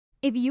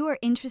If you are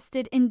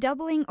interested in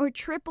doubling or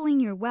tripling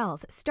your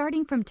wealth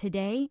starting from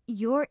today,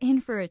 you're in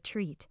for a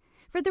treat.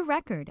 For the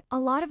record, a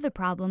lot of the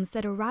problems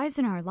that arise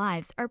in our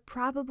lives are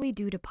probably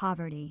due to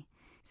poverty.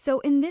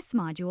 So in this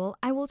module,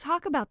 I will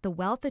talk about the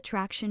wealth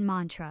attraction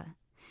mantra,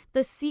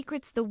 the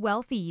secrets the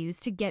wealthy use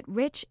to get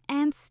rich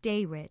and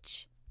stay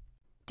rich.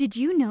 Did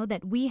you know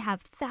that we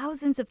have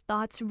thousands of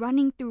thoughts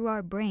running through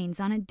our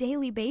brains on a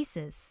daily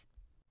basis?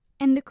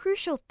 And the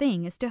crucial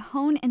thing is to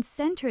hone and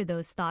center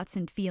those thoughts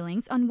and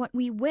feelings on what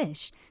we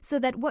wish, so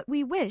that what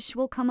we wish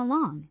will come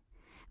along.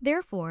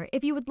 Therefore,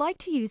 if you would like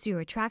to use your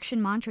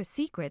attraction mantra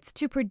secrets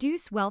to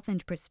produce wealth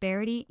and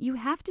prosperity, you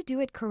have to do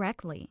it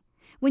correctly.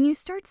 When you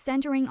start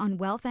centering on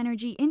wealth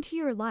energy into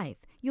your life,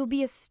 you'll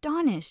be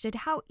astonished at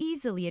how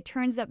easily it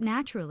turns up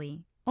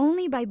naturally.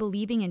 Only by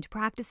believing and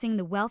practicing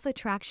the wealth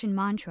attraction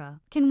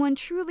mantra can one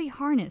truly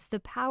harness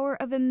the power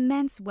of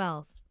immense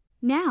wealth.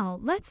 Now,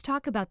 let's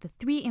talk about the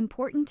 3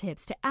 important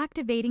tips to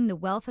activating the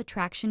wealth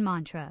attraction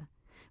mantra.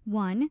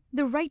 1.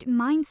 The right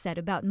mindset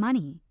about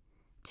money.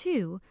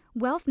 2.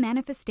 Wealth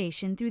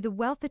manifestation through the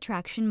wealth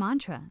attraction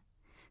mantra.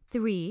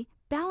 3.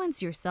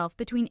 Balance yourself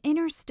between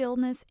inner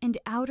stillness and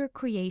outer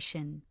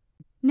creation.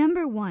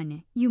 Number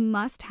 1. You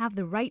must have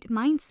the right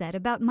mindset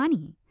about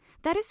money.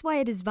 That is why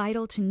it is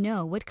vital to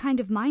know what kind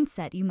of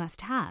mindset you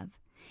must have.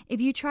 If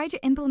you try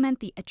to implement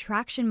the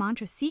attraction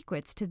mantra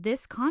secrets to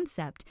this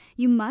concept,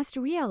 you must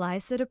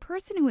realize that a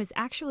person who is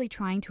actually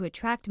trying to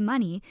attract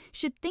money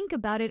should think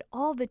about it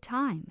all the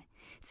time.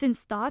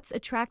 Since thoughts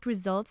attract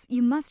results,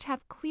 you must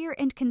have clear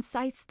and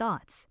concise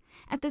thoughts.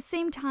 At the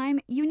same time,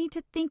 you need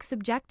to think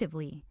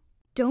subjectively.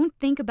 Don't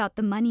think about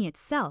the money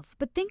itself,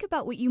 but think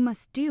about what you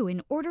must do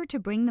in order to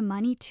bring the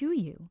money to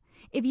you.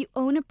 If you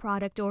own a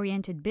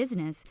product-oriented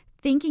business,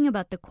 thinking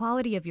about the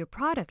quality of your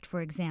product,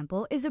 for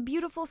example, is a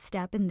beautiful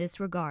step in this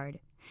regard.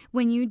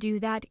 When you do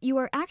that, you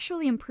are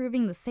actually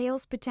improving the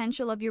sales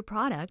potential of your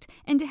product,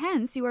 and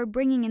hence you are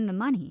bringing in the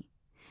money.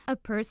 A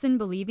person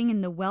believing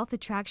in the wealth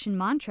attraction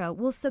mantra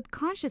will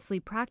subconsciously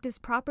practice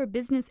proper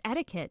business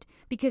etiquette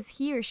because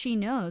he or she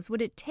knows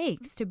what it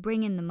takes to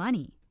bring in the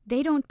money.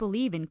 They don't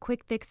believe in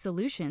quick-fix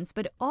solutions,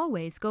 but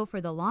always go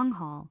for the long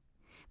haul.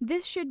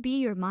 This should be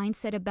your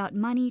mindset about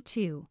money,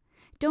 too.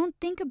 Don't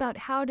think about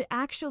how to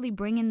actually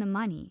bring in the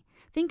money.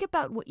 Think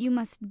about what you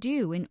must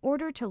do in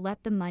order to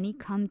let the money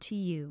come to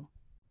you.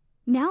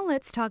 Now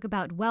let's talk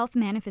about wealth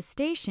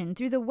manifestation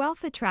through the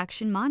wealth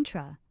attraction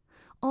mantra.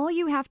 All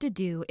you have to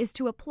do is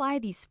to apply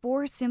these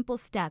 4 simple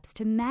steps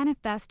to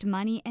manifest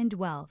money and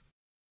wealth.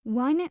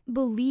 1.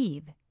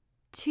 Believe.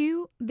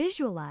 2.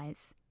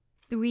 Visualize.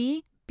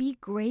 3. Be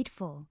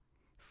grateful.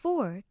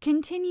 4.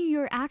 Continue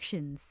your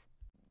actions.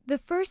 The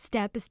first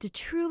step is to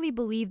truly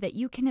believe that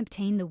you can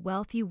obtain the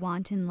wealth you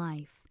want in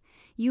life.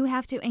 You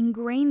have to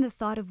ingrain the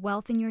thought of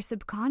wealth in your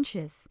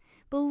subconscious.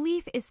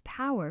 Belief is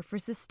power for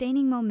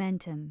sustaining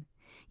momentum.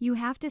 You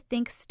have to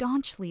think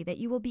staunchly that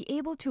you will be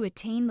able to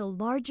attain the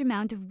large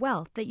amount of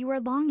wealth that you are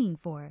longing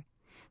for.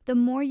 The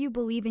more you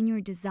believe in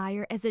your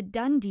desire as a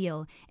done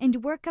deal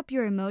and work up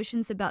your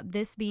emotions about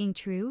this being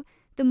true,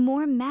 the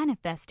more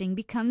manifesting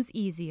becomes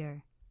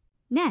easier.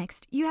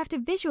 Next, you have to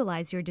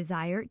visualize your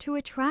desire to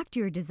attract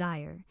your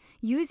desire.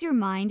 Use your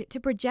mind to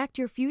project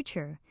your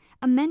future,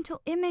 a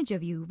mental image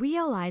of you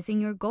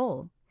realizing your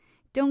goal.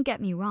 Don't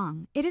get me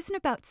wrong, it isn't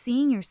about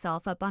seeing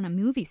yourself up on a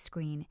movie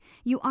screen.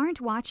 You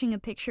aren't watching a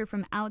picture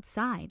from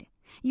outside.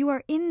 You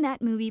are in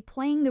that movie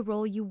playing the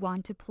role you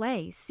want to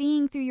play,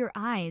 seeing through your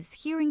eyes,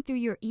 hearing through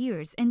your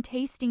ears, and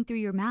tasting through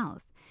your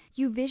mouth.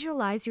 You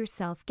visualize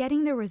yourself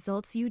getting the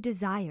results you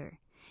desire.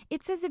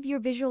 It's as if your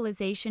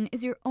visualization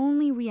is your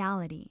only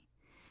reality.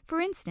 For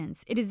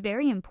instance, it is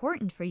very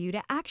important for you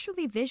to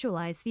actually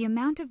visualize the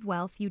amount of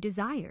wealth you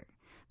desire.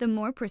 The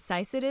more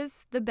precise it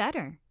is, the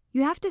better.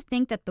 You have to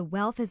think that the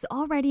wealth is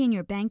already in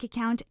your bank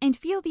account and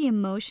feel the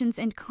emotions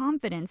and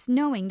confidence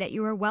knowing that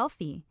you are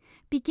wealthy.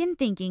 Begin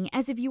thinking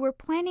as if you were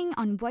planning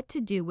on what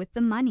to do with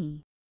the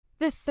money.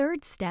 The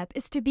third step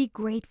is to be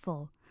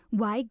grateful.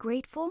 Why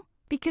grateful?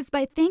 Because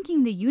by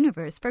thanking the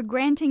universe for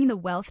granting the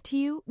wealth to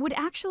you would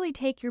actually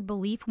take your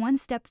belief one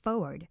step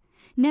forward.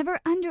 Never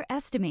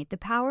underestimate the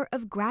power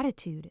of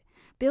gratitude.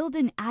 Build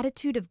an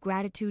attitude of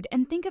gratitude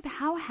and think of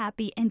how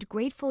happy and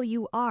grateful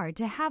you are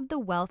to have the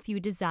wealth you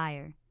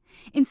desire.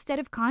 Instead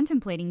of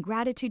contemplating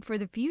gratitude for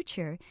the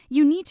future,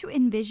 you need to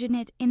envision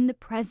it in the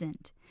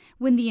present.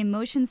 When the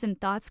emotions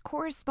and thoughts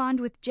correspond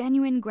with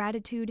genuine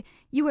gratitude,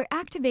 you are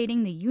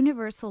activating the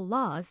universal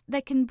laws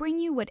that can bring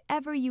you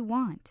whatever you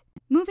want.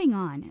 Moving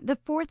on, the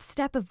 4th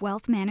step of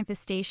wealth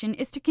manifestation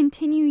is to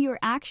continue your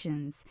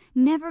actions.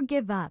 Never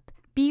give up.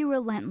 Be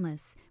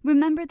relentless.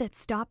 Remember that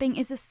stopping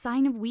is a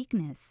sign of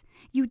weakness.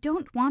 You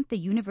don't want the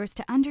universe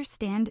to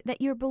understand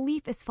that your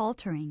belief is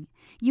faltering.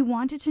 You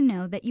want it to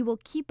know that you will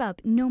keep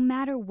up no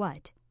matter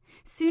what.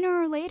 Sooner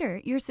or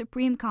later, your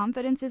supreme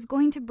confidence is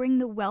going to bring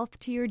the wealth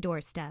to your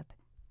doorstep.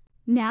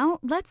 Now,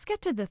 let's get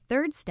to the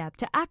 3rd step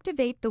to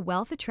activate the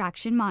wealth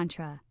attraction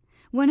mantra.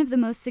 One of the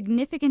most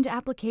significant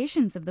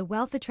applications of the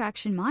wealth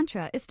attraction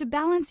mantra is to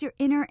balance your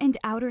inner and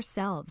outer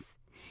selves.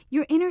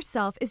 Your inner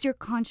self is your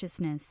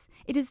consciousness.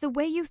 It is the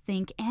way you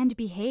think and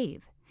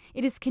behave.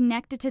 It is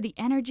connected to the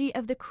energy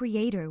of the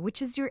Creator,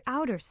 which is your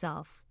outer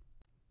self.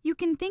 You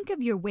can think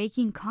of your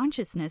waking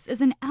consciousness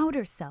as an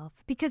outer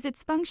self because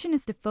its function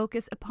is to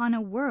focus upon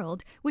a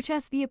world which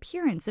has the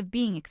appearance of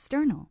being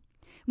external.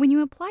 When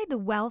you apply the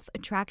wealth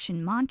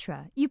attraction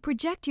mantra, you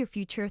project your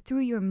future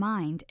through your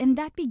mind, and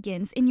that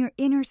begins in your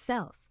inner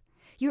self.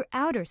 Your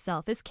outer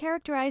self is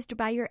characterized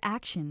by your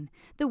action.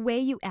 The way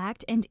you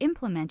act and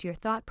implement your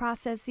thought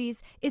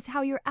processes is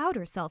how your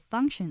outer self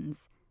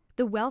functions.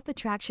 The wealth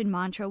attraction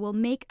mantra will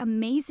make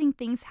amazing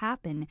things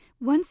happen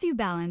once you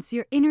balance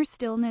your inner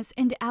stillness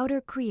and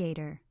outer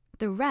creator.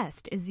 The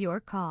rest is your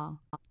call.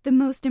 The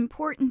most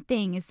important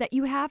thing is that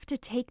you have to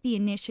take the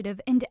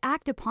initiative and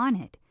act upon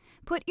it.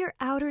 Put your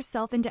outer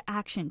self into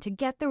action to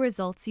get the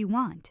results you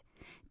want.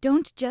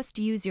 Don't just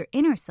use your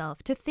inner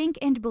self to think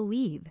and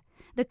believe.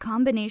 The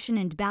combination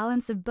and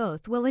balance of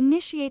both will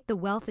initiate the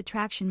wealth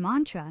attraction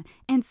mantra,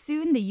 and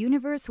soon the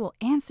universe will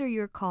answer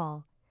your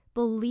call.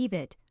 Believe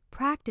it,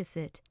 practice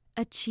it,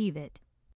 achieve it.